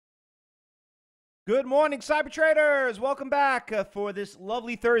Good morning, cyber traders. Welcome back for this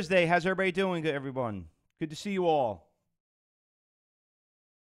lovely Thursday. How's everybody doing, everyone? Good to see you all.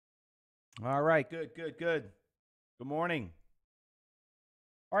 All right, good. Good morning.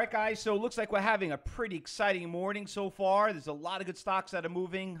 All right, guys. So it looks like we're having a pretty exciting morning so far. There's a lot of good stocks that are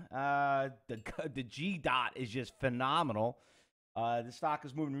moving. The G dot is just phenomenal. The stock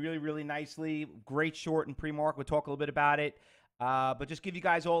is moving really nicely. Great short and pre-market. We'll talk a little bit about it. But just give you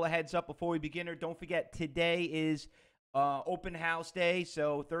guys all a heads up before we begin. Don't forget, today is open house day.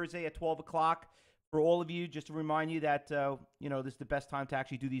 So Thursday at 12 o'clock for all of you. Just to remind you that, this is the best time to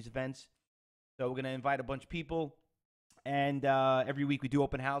actually do these events. So we're going to invite a bunch of people. And every week we do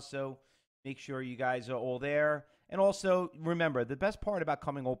open house. So make sure you guys are all there. And also, remember, the best part about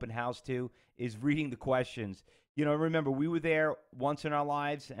coming open house, too, is reading the questions. Remember, we were there once in our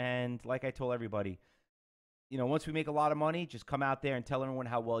lives. And like I told everybody, once we make a lot of money, just come out there and tell everyone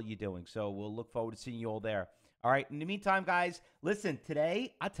how well you're doing. So we'll look forward to seeing you all there. All right. In the meantime, guys, listen,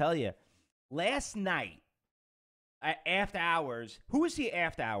 today, I'll tell you, last night, after hours, who was here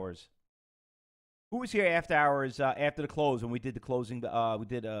after hours? Who was here after hours, after the close, when we did the closing, we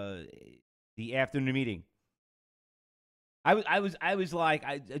did the afternoon meeting? I was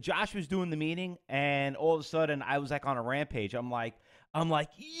like, Josh was doing the meeting, and all of a sudden, I was like on a rampage. I'm like,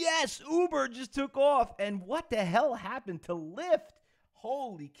 yes, Uber just took off. And what the hell happened to Lyft?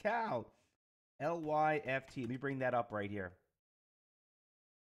 Holy cow. LYFT. Let me bring that up right here.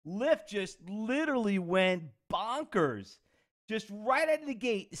 Lyft just literally went bonkers. Just right out of the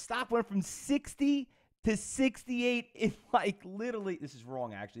gate, the stock went from 60 to 68 in literally, this is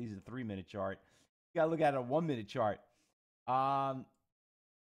wrong actually, this is a 3-minute chart. You gotta look at a 1-minute chart. Can't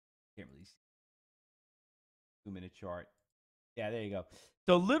really see. 2-minute chart. Yeah, there you go.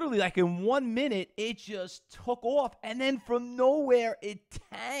 So literally in 1 minute, it just took off. And then from nowhere, it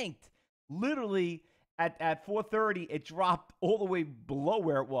tanked. Literally at 4:30, it dropped all the way below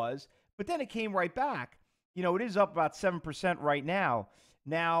where it was. But then it came right back. It is up about 7% right now.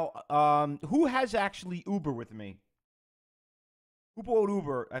 Now, who has actually Uber with me? Who bought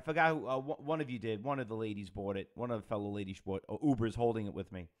Uber? I forgot who. One of you did. One of the ladies bought it. One of the fellow ladies bought Uber is holding it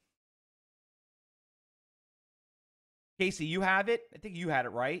with me. Casey, you have it? I think you had it,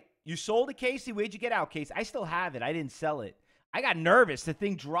 right? You sold it, Casey? Where'd you get out, Casey? I still have it. I didn't sell it. I got nervous. The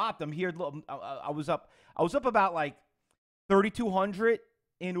thing dropped. I'm here. I was up about 3,200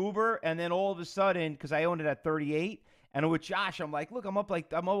 in Uber, and then all of a sudden, because I owned it at 38, and with Josh, I'm like, look, I'm up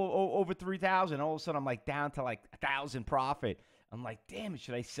I'm over 3,000. All of a sudden, I'm down to 1,000 profit. I'm like, damn it,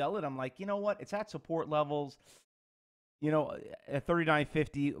 should I sell it? I'm like, you know what? It's at support levels. At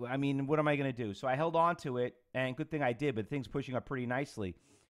 39.50, I mean, what am I going to do? So I held on to it, and good thing I did, but things pushing up pretty nicely.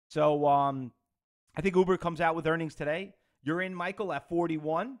 So I think Uber comes out with earnings today. You're in, Michael, at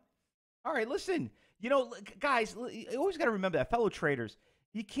 41. All right, listen, guys, you always got to remember that, fellow traders.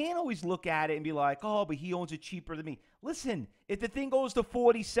 You can't always look at it and be like, oh, but he owns it cheaper than me. Listen, if the thing goes to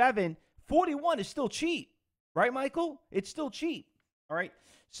 47, 41 is still cheap. Right, Michael? It's still cheap. All right.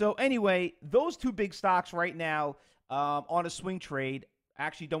 So anyway, those two big stocks right now on a swing trade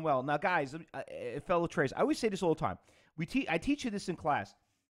actually done well. Now, guys, fellow traders, I always say this all the time. I teach you this in class.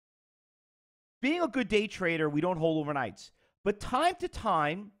 Being a good day trader, we don't hold overnights. But time to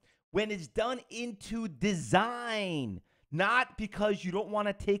time, when it's done into design, not because you don't want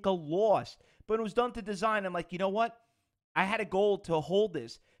to take a loss, but it was done to design. I'm like, you know what? I had a goal to hold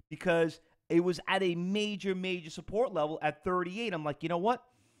this because it was at a major support level at 38. I'm like, you know what?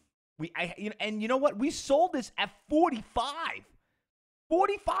 And you know what? We sold this at 45.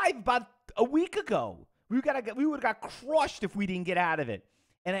 45 about a week ago. We would have got crushed if we didn't get out of it.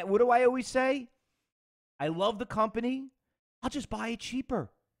 And what do I always say? I love the company. I'll just buy it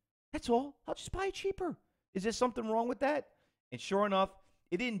cheaper. That's all. I'll just buy it cheaper. Is there something wrong with that? And sure enough,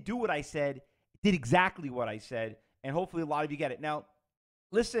 it didn't do what I said. It did exactly what I said. And hopefully a lot of you get it. Now,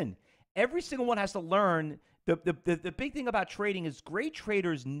 listen, every single one has to learn. The big thing about trading is great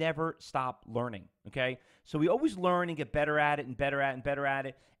traders never stop learning, okay? So we always learn and get better at it and better at it and better at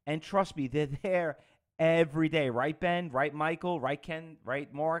it. And trust me, they're there every day. Right, Ben? Right, Michael? Right, Ken?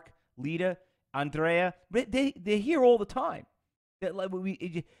 Right, Mark? Lita? Andrea? They're here all the time.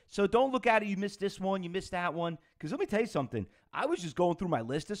 So don't look at it, you missed this one, you missed that one. Because let me tell you something. I was just going through my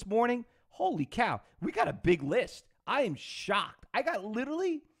list this morning. Holy cow. We got a big list. I am shocked. I got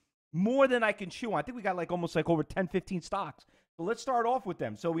literally more than I can chew on. I think we got almost over 10, 15 stocks. So let's start off with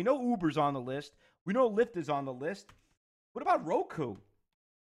them. So we know Uber's on the list. We know Lyft is on the list. What about Roku?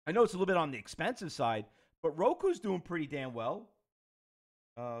 I know it's a little bit on the expensive side, but Roku's doing pretty damn well.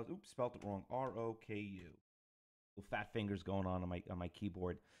 Oops, spelled it wrong. ROKU. Little fat fingers going on my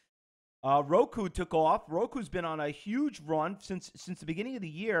keyboard. Roku took off. Roku's been on a huge run since the beginning of the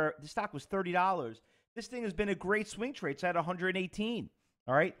year. The stock was $30. This thing has been a great swing trade. It's at 118.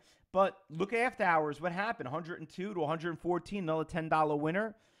 All right. But look after hours. What happened? 102 to 114, another $10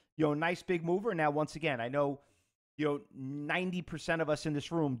 winner. Nice big mover. Now, once again, I know, 90% of us in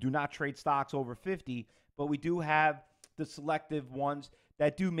this room do not trade stocks over 50, but we do have the selective ones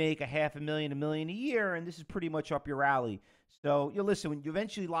that do make $500,000, $1 million a year, and this is pretty much up your alley. So, listen,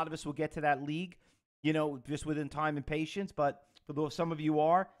 eventually a lot of us will get to that league, just within time and patience, but for those, some of you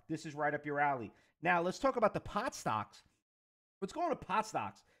are, this is right up your alley. Now, let's talk about the pot stocks. What's going on with pot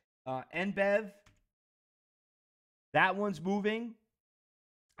stocks? NBEV, that one's moving.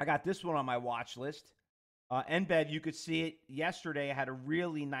 I got this one on my watch list. NBEV, you could see it yesterday. It had a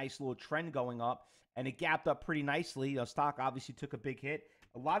really nice little trend going up, and it gapped up pretty nicely. Stock obviously took a big hit.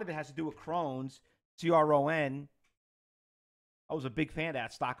 A lot of it has to do with Crohn's, CRON. I was a big fan of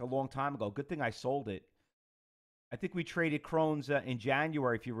that stock a long time ago. Good thing I sold it. I think we traded Crohn's in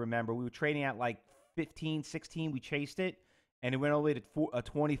January, if you remember. We were trading at like 15, 16. We chased it, and it went all the way to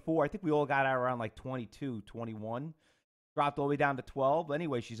 24. I think we all got out around like 22, 21. Dropped all the way down to 12.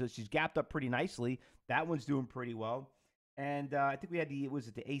 Anyway, she's gapped up pretty nicely. That one's doing pretty well. And I think we had the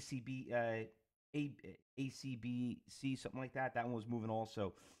ACBC, something like that. That one was moving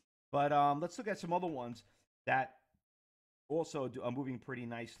also. But let's look at some other ones that also are moving pretty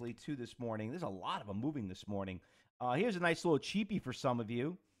nicely too this morning. There's a lot of them moving this morning. Here's a nice little cheapie for some of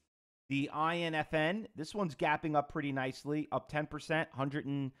you. The INFN. This one's gapping up pretty nicely, up 10%,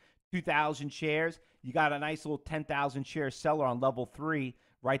 102,000 shares. You got a nice little 10,000 share seller on level 3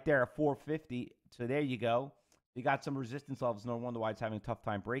 right there at 450. So there you go. You got some resistance levels. No wonder why it's having a tough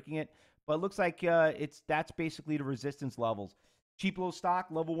time breaking it. But it looks like that's basically the resistance levels. Cheap little stock,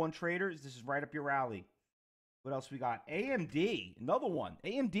 level 1 traders. This is right up your alley. What else we got? AMD, another one.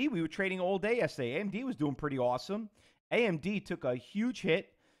 AMD, we were trading all day yesterday. AMD was doing pretty awesome. AMD took a huge hit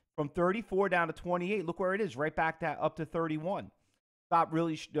from 34 down to 28. Look where it is, right back up to 31. Stopped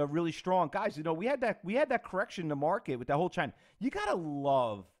really strong. Guys, we had that correction in the market with that whole China. You got to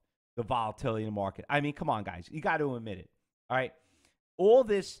love the volatility in the market. I mean, come on, guys. You got to admit it. All right. All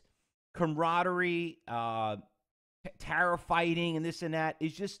this camaraderie, tariff fighting and this and that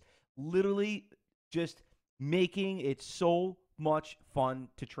is just literally just making it so much fun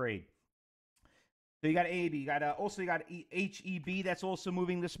to trade. So you got AB, you got HEB that's also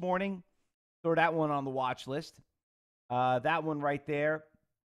moving this morning. Throw that one on the watch list. That one right there.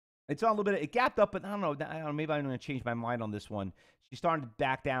 It's on a little bit. It gapped up, but I don't know. Maybe I'm going to change my mind on this one. She's starting to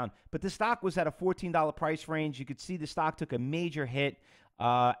back down, but the stock was at a $14 price range. You could see the stock took a major hit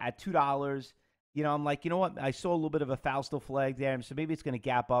at $2. I'm like, you know what? I saw a little bit of a Fausto flag there, so maybe it's going to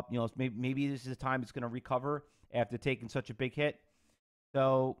gap up. Maybe this is the time it's going to recover after taking such a big hit.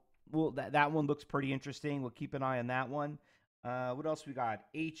 So, that one looks pretty interesting. We'll keep an eye on that one. What else we got?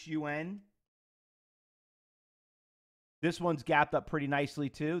 HUN. This one's gapped up pretty nicely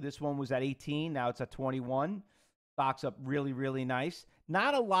too. This one was at 18. Now it's at 21. Stock's up really, really nice.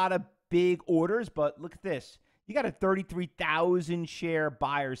 Not a lot of big orders, but look at this. You got a 33,000 share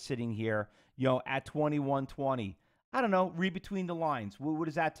buyer sitting here, at 21.20. I don't know. Read between the lines. What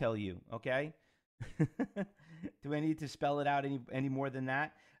does that tell you? Okay. Do I need to spell it out any more than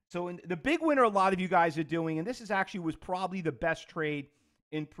that? So the big winner a lot of you guys are doing, and this was probably the best trade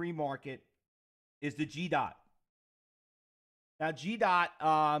in pre-market, is the G-Dot. Now, G-Dot,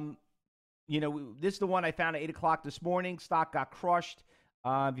 this is the one I found at 8 o'clock this morning. Stock got crushed.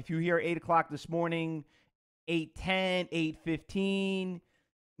 If you hear 8 o'clock this morning, 8:10, 8:15,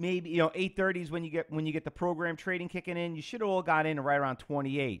 maybe 8:30 is when you get the program trading kicking in. You should have all got in right around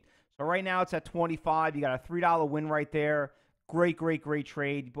 28. So right now it's at 25. You got a $3 win right there. Great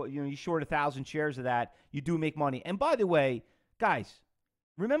trade. But you short 1,000 shares of that, you do make money. And by the way, guys,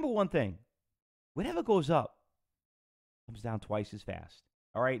 remember one thing: whatever goes up comes down twice as fast.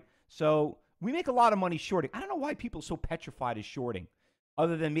 All right. So we make a lot of money shorting. I don't know why people are so petrified of shorting,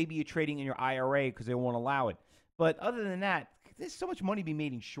 other than maybe you're trading in your IRA because they won't allow it. But other than that, there's so much money to be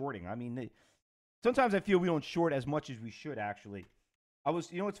made in shorting. I mean, sometimes I feel we don't short as much as we should, actually.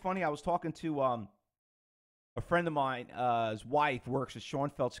 What's funny? I was talking to a friend of mine. His wife works at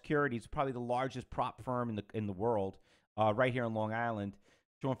Schoenfeld Securities, probably the largest prop firm in the world, right here in Long Island,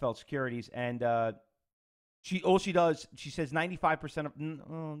 Schoenfeld Securities. And all she does, she says 90% of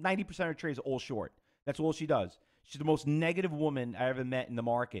her trades are all short. That's all she does. She's the most negative woman I ever met in the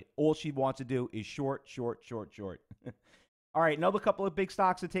market. All she wants to do is short. All right, another couple of big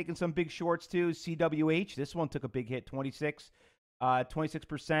stocks are taking some big shorts too. CWH, this one took a big hit,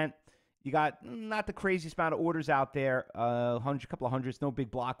 26%. You got not the craziest amount of orders out there, couple of hundreds, no big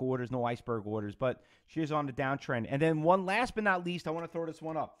block orders, no iceberg orders, but she's on the downtrend. And then one last but not least, I want to throw this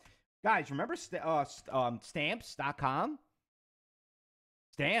one up. Guys, remember stamps.com?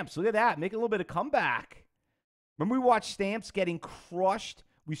 Stamps, look at that, making a little bit of comeback. Remember we watched Stamps getting crushed?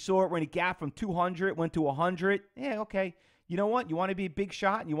 We saw it when it gapped from 200, went to 100. Yeah, okay. You know what? You want to be a big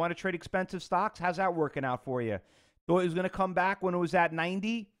shot and you want to trade expensive stocks? How's that working out for you? Thought it was going to come back when it was at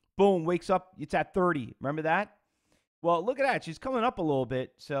 90. Boom, wakes up, it's at 30. Remember that? Well, look at that. She's coming up a little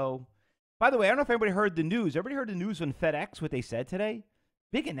bit. So, by the way, I don't know if anybody heard the news. Everybody heard the news on FedEx, what they said today?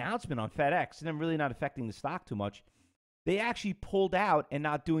 Big announcement on FedEx, and I'm really not affecting the stock too much. They actually pulled out and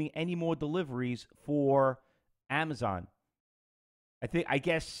not doing any more deliveries for Amazon. I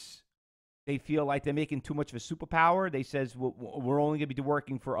guess they feel like they're making too much of a superpower. They says we're only going to be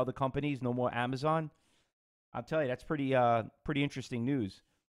working for other companies, no more Amazon. I'll tell you, that's pretty interesting news,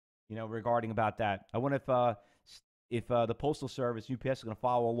 regarding about that. I wonder if the Postal Service, UPS, is going to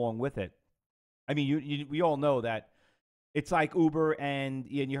follow along with it. I mean, we all know that it's like Uber and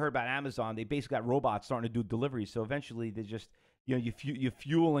you heard about Amazon. They basically got robots starting to do deliveries. So eventually they just, you're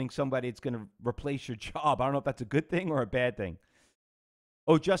fueling somebody that's going to replace your job. I don't know if that's a good thing or a bad thing.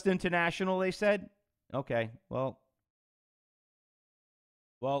 Oh, just international, they said? Okay, well,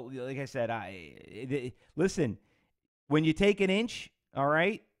 like I said, listen, when you take an inch, all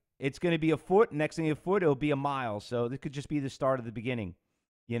right, it's going to be a foot. Next thing a foot, it'll be a mile. So this could just be the start of the beginning,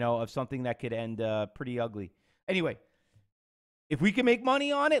 of something that could end pretty ugly. Anyway, if we can make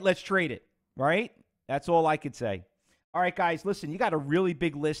money on it, let's trade it, right? That's all I could say. All right, guys, listen, you got a really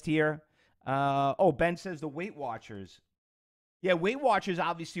big list here. Ben says the Weight Watchers. Yeah, Weight Watchers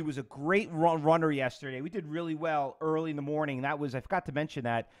obviously was a great runner yesterday. We did really well early in the morning. I forgot to mention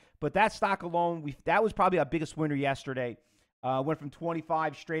that. But that stock alone, that was probably our biggest winner yesterday. Went from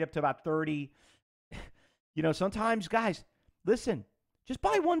 25 straight up to about 30. Sometimes, guys, listen, just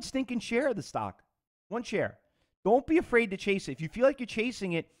buy one stinking share of the stock. One share. Don't be afraid to chase it. If you feel like you're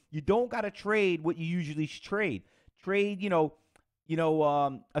chasing it, you don't got to trade what you usually trade. Trade, a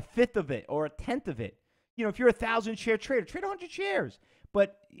fifth of it or a tenth of it. If you're a 1,000-share trader, trade 100 shares.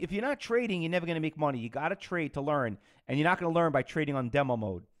 But if you're not trading, you're never going to make money. You got to trade to learn, and you're not going to learn by trading on demo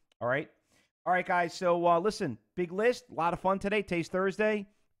mode. All right? All right, guys. So, listen, big list. A lot of fun today. Today's Thursday.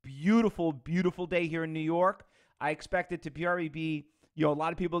 Beautiful, beautiful day here in New York. I expect it to probably be, a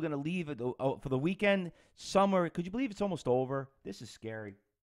lot of people are going to leave for the weekend. Summer, could you believe it's almost over? This is scary.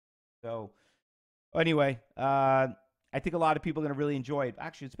 So, anyway, I think a lot of people are going to really enjoy it.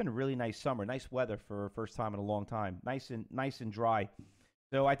 Actually, it's been a really nice summer. Nice weather for first time in a long time. Nice and dry.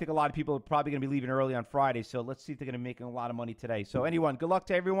 So I think a lot of people are probably going to be leaving early on Friday. So let's see if they're going to make a lot of money today. So good luck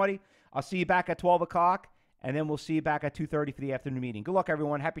to everybody. I'll see you back at 12 o'clock, and then we'll see you back at 2:30 for the afternoon meeting. Good luck,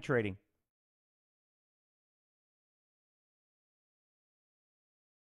 everyone. Happy trading.